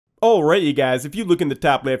Alright, you guys, if you look in the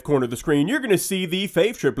top left corner of the screen, you're gonna see the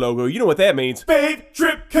FavTrip logo. You know what that means.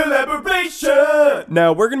 FavTrip collaboration!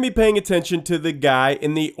 Now, we're gonna be paying attention to the guy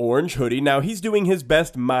in the orange hoodie. Now, he's doing his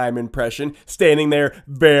best mime impression, standing there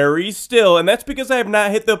very still, and that's because I have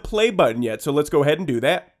not hit the play button yet, so let's go ahead and do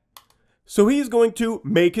that. So he is going to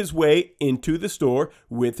make his way into the store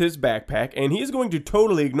with his backpack, and he is going to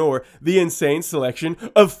totally ignore the insane selection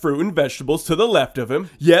of fruit and vegetables to the left of him.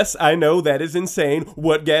 Yes, I know that is insane.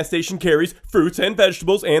 What gas station carries fruits and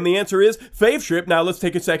vegetables? And the answer is FavTrip. Now let's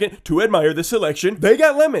take a second to admire the selection. They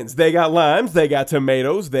got lemons, they got limes, they got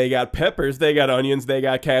tomatoes, they got peppers, they got onions, they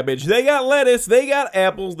got cabbage, they got lettuce, they got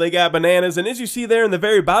apples, they got bananas, and as you see there in the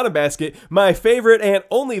very bottom basket, my favorite and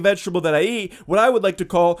only vegetable that I eat, what I would like to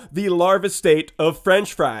call the larva state of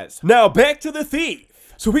French fries. Now back to the thief.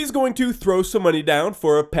 So he's going to throw some money down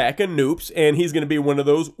for a pack of noops, and he's going to be one of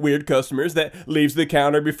those weird customers that leaves the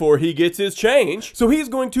counter before he gets his change. So he's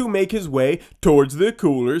going to make his way towards the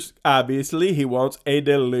coolers. Obviously, he wants a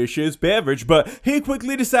delicious beverage, but he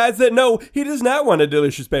quickly decides that no, he does not want a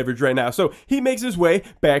delicious beverage right now. So he makes his way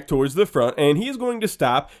back towards the front, and he is going to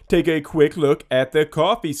stop, take a quick look at the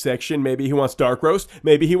coffee section. Maybe he wants dark roast,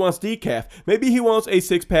 maybe he wants decaf, maybe he wants a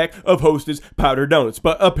 6-pack of Hostess powdered donuts,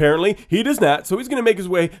 but apparently he does not. So he's going to make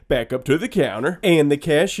his way back up to the counter, and the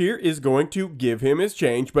cashier is going to give him his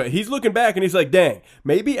change, but he's looking back and he's like, dang,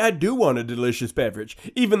 maybe I do want a delicious beverage,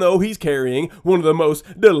 even though he's carrying one of the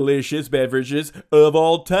most delicious beverages of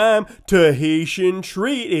all time, Tahitian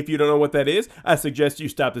Treat. If you don't know what that is, I suggest you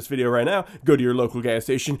stop this video right now, go to your local gas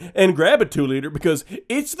station and grab a 2-liter because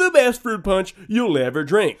it's the best fruit punch you'll ever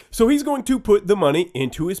drink. So he's going to put the money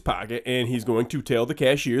into his pocket, and he's going to tell the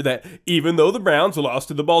cashier that even though the Browns lost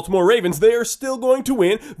to the Baltimore Ravens, they are still going to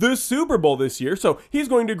win the Super Bowl this year. So he's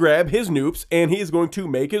going to grab his noops and he's going to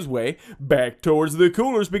make his way back towards the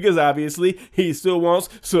coolers because obviously he still wants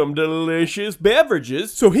some delicious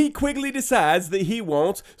beverages. So he quickly decides that he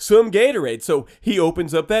wants some Gatorade. So he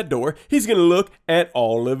opens up that door. He's going to look at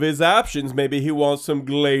all of his options. Maybe he wants some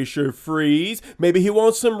Glacier Freeze. Maybe he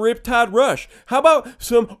wants some Riptide Rush. How about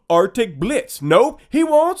some Arctic Blitz? Nope, he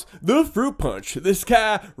wants the Fruit Punch. This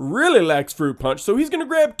guy really likes Fruit Punch, so he's going to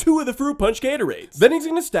grab 2 of the Fruit Punch Gatorades. Then he's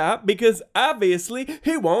going to stop because obviously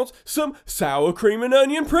he wants some sour cream and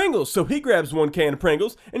onion Pringles. So he grabs 1 can of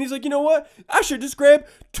Pringles and he's like, you know what? I should just grab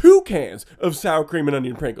 2 cans of sour cream and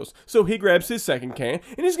onion Pringles. So he grabs his 2nd can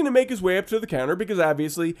and he's going to make his way up to the counter because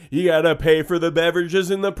obviously you gotta pay for the beverages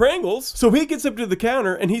in the Pringles. So he gets up to the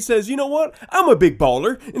counter and he says, you know what? I'm a big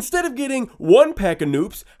baller. Instead of getting 1 pack of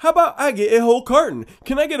noops, how about I get a whole carton?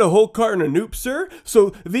 Can I get a whole carton of noops, sir?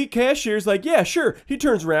 So the cashier's like, yeah, sure. He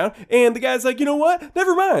turns around and the guy's like, you know what?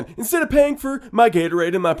 Never mind. Instead of paying for my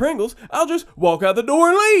Gatorade and my Pringles, I'll just walk out the door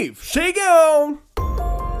and leave. Shake on!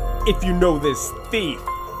 If you know this thief,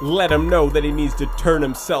 let him know that he needs to turn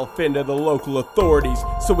himself into the local authorities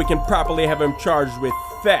so we can properly have him charged with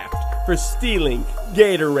theft for stealing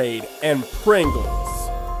Gatorade and Pringles.